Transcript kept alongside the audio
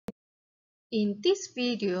In this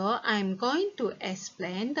video, I'm going to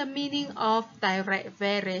explain the meaning of direct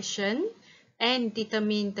variation and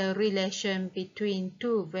determine the relation between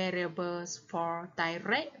two variables for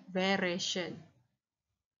direct variation.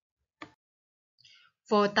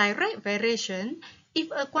 For direct variation,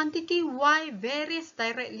 if a quantity y varies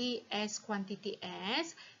directly as quantity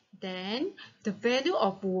s, then the value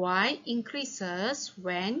of y increases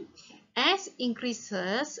when s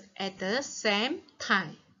increases at the same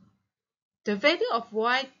time. The value of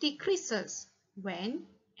y decreases when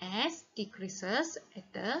s decreases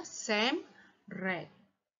at the same rate.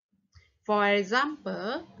 For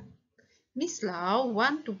example, Miss Lau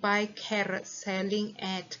wants to buy carrots selling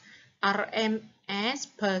at RMS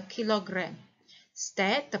per kilogram.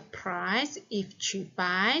 State the price if she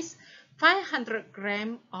buys 500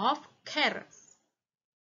 grams of carrots.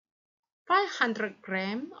 500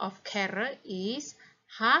 grams of carrot is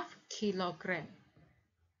half kilogram.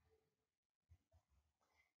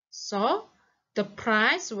 So, the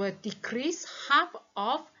price will decrease half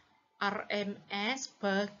of RMS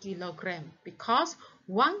per kilogram because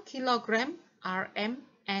 1 kilogram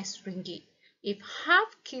RMS ringgit. If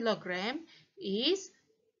half kilogram is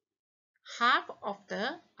half of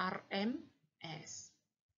the RMS.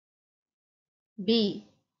 B.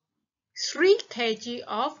 3 kg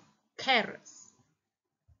of carrots.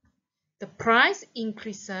 The price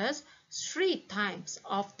increases 3 times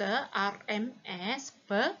of the RMS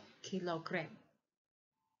per kilogram.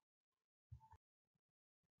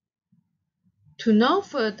 To know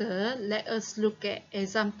further, let us look at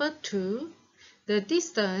example 2. The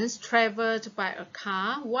distance traveled by a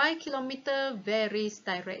car y kilometer varies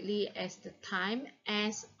directly as the time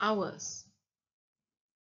as hours.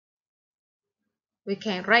 We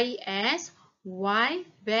can write as y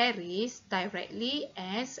varies directly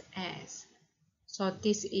as s. So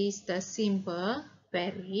this is the symbol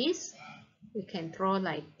varies. We can draw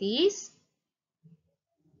like this.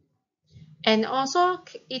 And also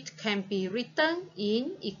it can be written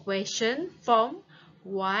in equation form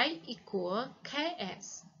y equal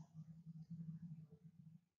ks.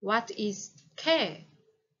 What is k?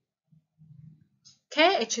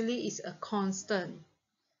 K actually is a constant.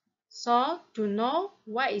 So to know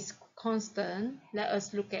what is constant, let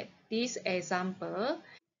us look at this example.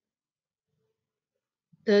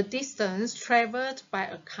 The distance traveled by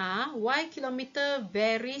a car y kilometer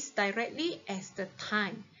varies directly as the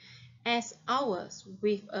time as hours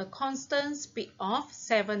with a constant speed of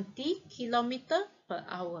 70 km per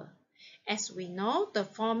hour. As we know, the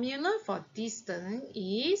formula for distance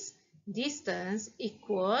is distance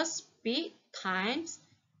equals speed times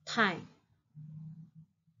time.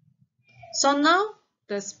 So now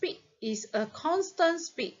the speed is a constant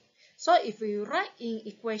speed. So if we write in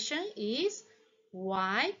equation is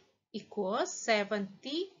y equals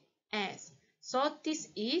 70s. So this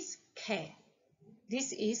is k.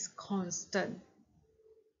 This is constant.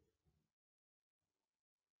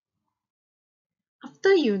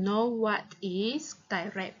 After you know what is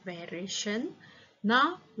direct variation,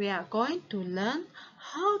 now we are going to learn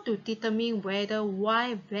how to determine whether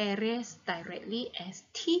y varies directly as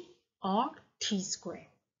t or t squared.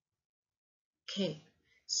 Okay,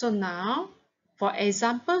 so now for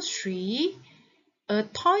example 3, a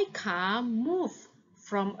toy car moves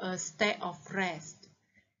from a state of rest.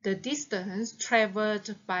 The distance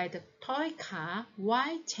traveled by the toy car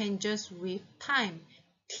y changes with time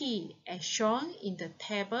t as shown in the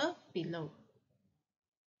table below.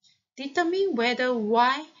 Determine whether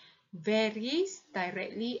y varies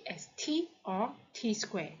directly as t or t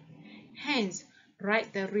squared. Hence,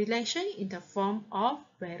 write the relation in the form of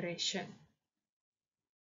variation.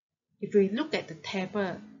 If we look at the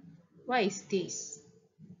table, what is this?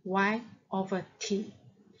 Y over t.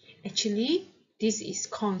 Actually, this is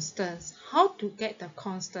constant. How to get the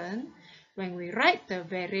constant? When we write the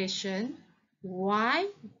variation, y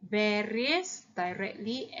varies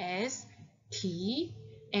directly as t,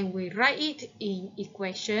 and we write it in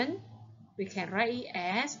equation, we can write it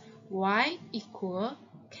as y equal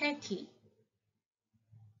kt.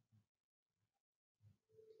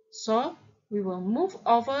 So, we will move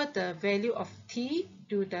over the value of t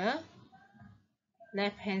to the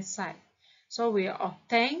left hand side. So we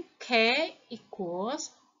obtain k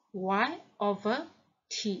equals y over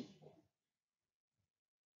t.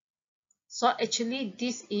 So actually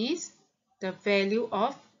this is the value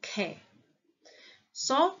of k.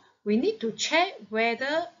 So we need to check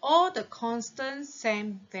whether all the constants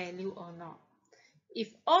same value or not.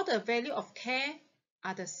 If all the value of k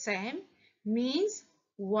are the same, means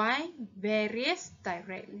y varies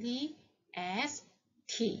directly as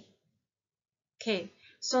t. Okay,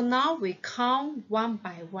 so now we count one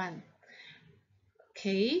by one.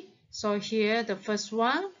 Okay, so here the first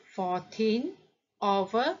one, 14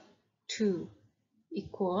 over 2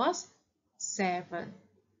 equals 7.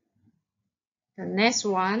 The next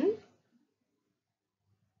one,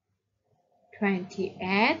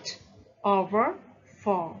 28 over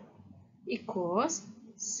 4 equals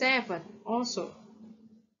 7 also.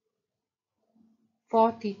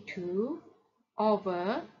 42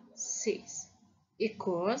 over 6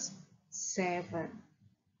 equals 7.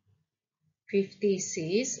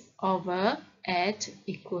 56 over 8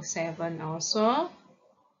 equals 7 also.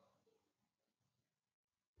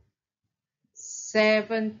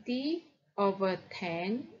 70 over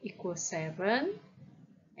 10 equals 7.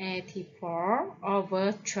 84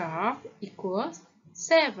 over 12 equals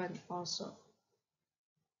 7 also.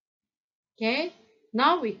 Okay,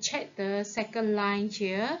 now we check the second line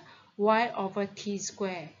here, y over t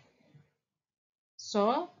squared.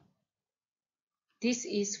 So this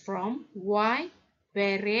is from y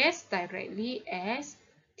varies directly as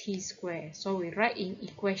t squared. So we write in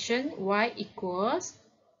equation y equals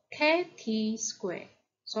kt squared.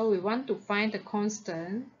 So we want to find the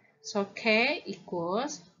constant. So k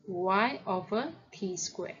equals y over t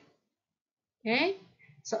squared. Okay,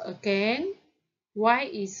 so again, y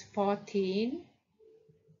is 14,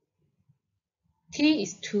 t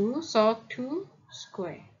is 2, so 2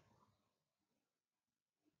 squared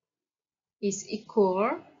is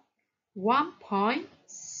equal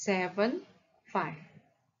 1.75.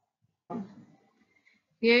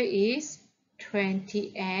 Here is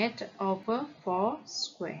 28 over 4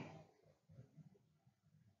 squared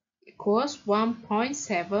equals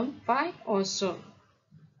 1.75 also.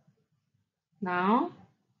 Now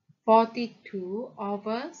 42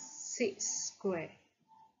 over 6 squared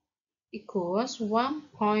equals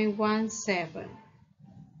 1.17.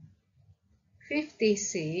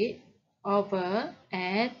 56 over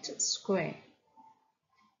 8 squared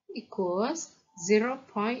equals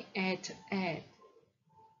 0.88.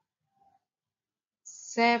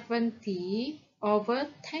 70 over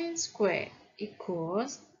 10 squared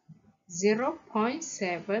equals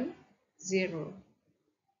 0.70.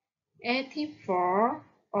 84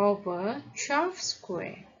 over 12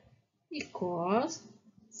 squared equals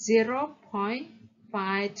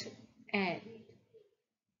 0.58.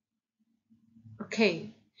 Okay,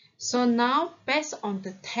 so now based on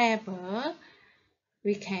the table,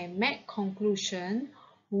 we can make conclusion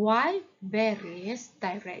y varies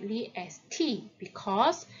directly as t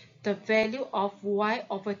because the value of y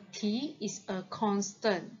over t is a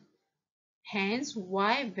constant. Hence,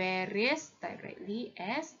 y varies directly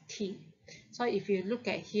as t. So if you look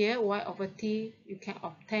at here, y over t, you can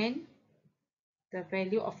obtain the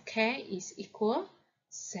value of k is equal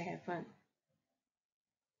 7.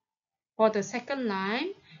 For the second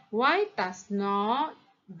line, y does not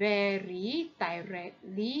vary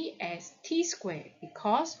directly as t squared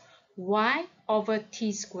because y over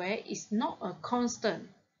t squared is not a constant.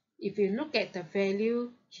 If you look at the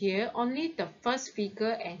value here, only the first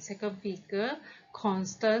figure and second figure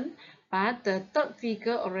constant, but the third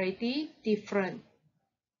figure already different.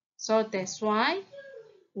 So that's why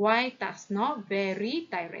y does not vary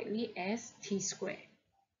directly as t squared.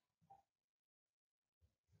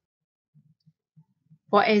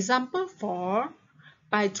 For example 4,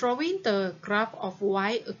 by drawing the graph of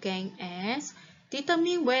y again as,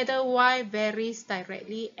 determine whether y varies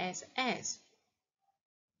directly as s.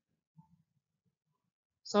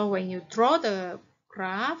 So when you draw the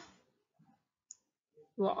graph,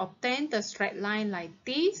 you will obtain the straight line like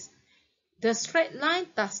this. The straight line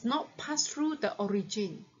does not pass through the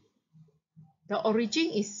origin. The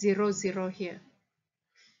origin is 0, 0 here.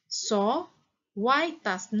 So y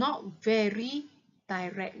does not vary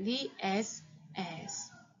directly as s.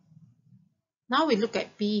 Now we look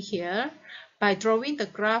at B here. By drawing the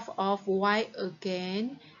graph of y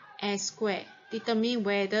again, s squared, determine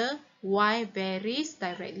whether y varies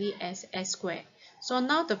directly as s squared. So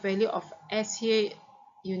now the value of s here,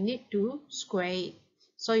 you need to square it.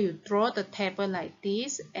 So you draw the table like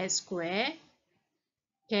this, s squared,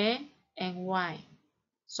 okay, and y.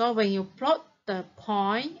 So when you plot the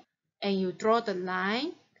point and you draw the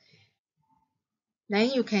line,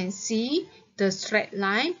 then you can see the straight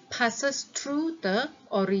line passes through the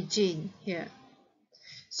origin here.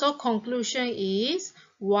 So conclusion is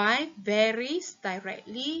y varies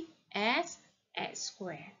directly as s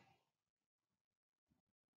squared.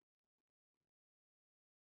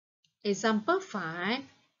 Example 5.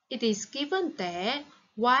 It is given that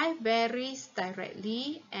y varies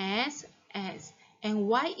directly as s and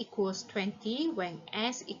y equals 20 when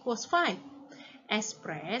s equals 5.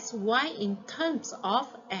 Express y in terms of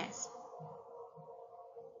s.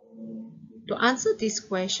 To answer this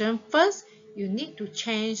question, first you need to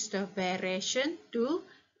change the variation to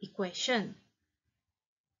equation.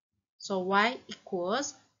 So y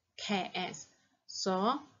equals ks.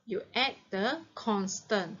 So you add the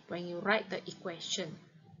constant when you write the equation.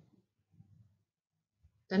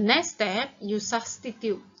 The next step, you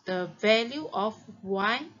substitute the value of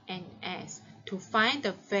y and s to find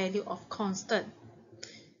the value of constant.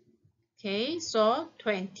 Okay, so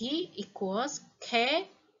 20 equals k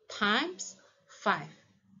times 5.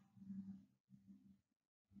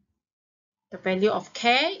 The value of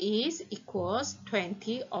k is equals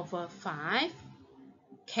 20 over 5.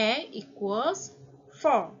 K equals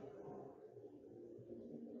 4.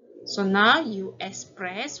 So now you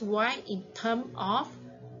express y in terms of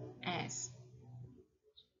s.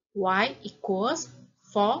 Y equals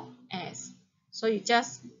 4s. So you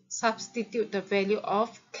just substitute the value of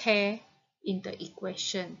k in the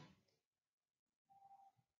equation.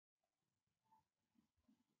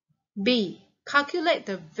 B. Calculate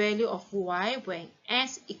the value of y when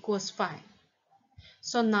s equals 5.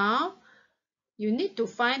 So now you need to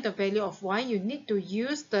find the value of y. You need to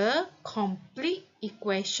use the complete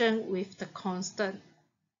equation with the constant.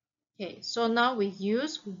 Okay, so now we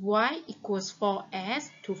use y equals 4s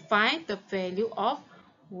to find the value of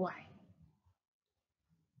y.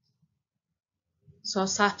 So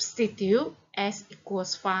substitute s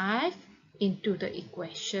equals 5 into the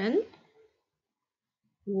equation.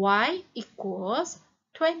 Y equals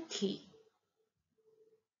 20.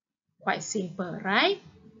 Quite simple, right?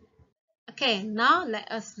 Okay, now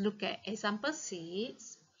let us look at example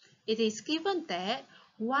 6. It is given that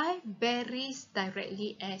y varies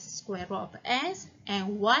directly as square root of s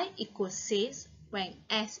and y equals 6 when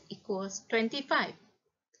s equals 25.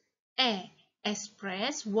 A.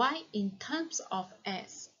 Express y in terms of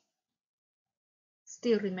s.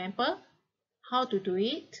 Still remember how to do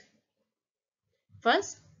it?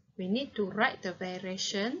 First, we need to write the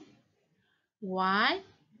variation. Y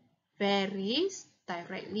varies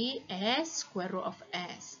directly as square root of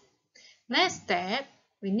s. Next step,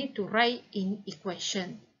 we need to write in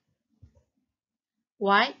equation.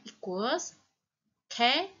 Y equals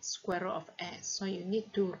k square root of s. So you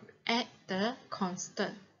need to add the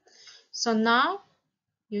constant. So now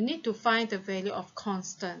you need to find the value of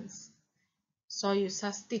constants. So you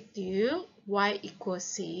substitute y equals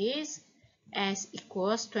 6, s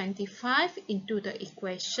equals 25 into the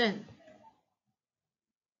equation.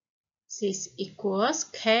 6 equals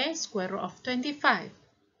k square root of 25.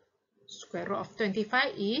 Square root of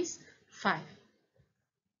 25 is 5.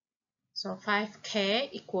 So 5k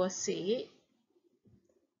equals 6.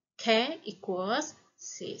 K equals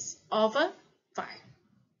 6 over 5.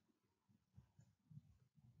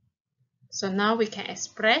 So now we can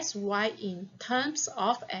express y in terms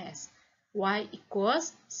of s. Y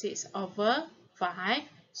equals 6 over 5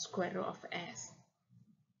 square root of s.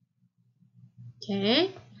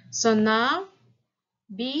 Okay, so now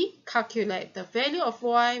B. Calculate the value of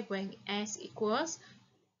y when s equals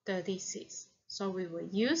 36. So we will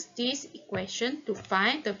use this equation to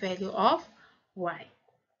find the value of y.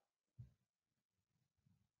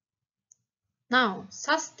 Now,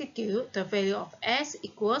 substitute the value of s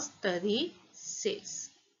equals 36.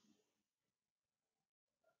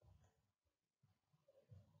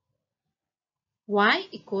 Y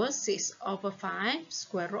equals 6 over 5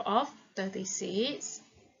 square root of 36.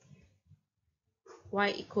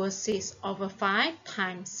 Y equals 6 over 5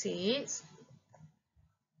 times 6.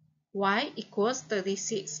 Y equals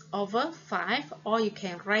 36 over 5, or you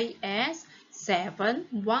can write as 7,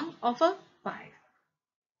 1 over 5.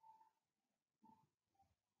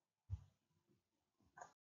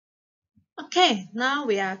 Okay, now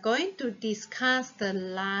we are going to discuss the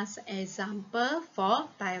last example for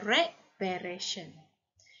direct variation.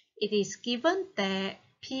 It is given that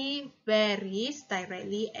P varies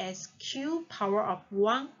directly as Q power of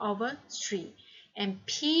 1 over 3 and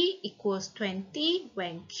P equals 20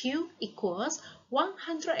 when Q equals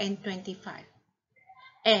 125.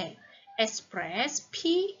 A. Express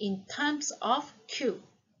P in terms of Q.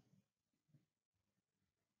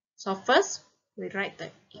 So first, we write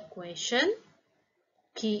the equation.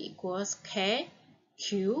 P equals K,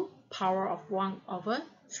 Q, power of 1 over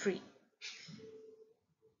 3.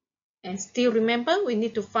 And still remember, we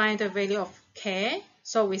need to find the value of K.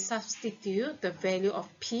 So we substitute the value of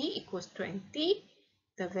P equals 20.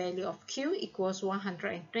 The value of Q equals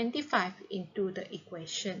 125 into the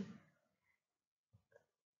equation.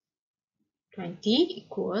 20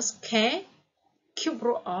 equals K, cube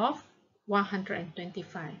root of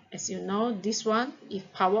 125. As you know, this one,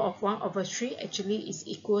 if power of 1 over 3 actually is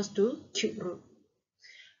equals to cube root.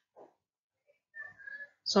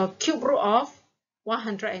 So cube root of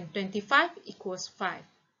 125 equals 5.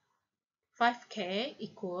 5k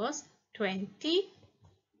equals 20.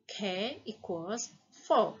 K equals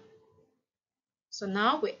 4. So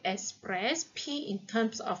now we express P in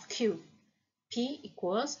terms of Q. P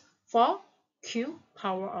equals 4Q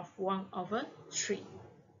power of 1 over 3.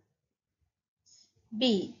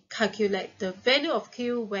 B. Calculate the value of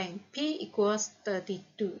Q when P equals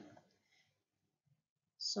 32.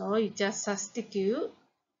 So you just substitute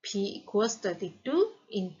P equals 32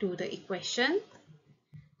 into the equation.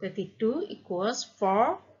 32 equals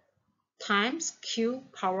 4 times Q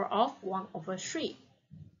power of 1 over 3.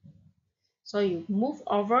 So you move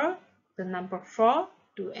over the number 4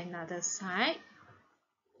 to another side.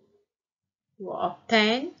 You will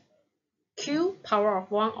obtain Q power of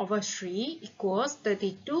 1 over 3 equals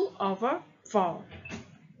 32 over 4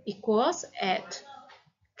 equals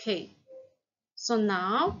 8K. So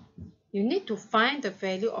now you need to find the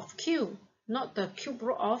value of Q, not the cube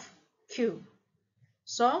root of Q.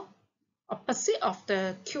 So opposite of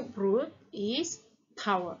the cube root is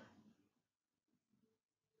power.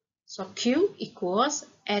 So Q equals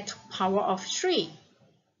 8 power of 3.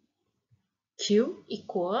 Q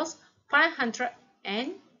equals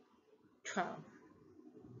 512.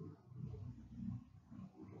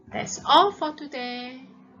 That's all for today.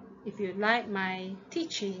 If you like my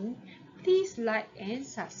teaching, please like and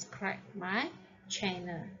subscribe my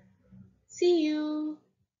channel. See you!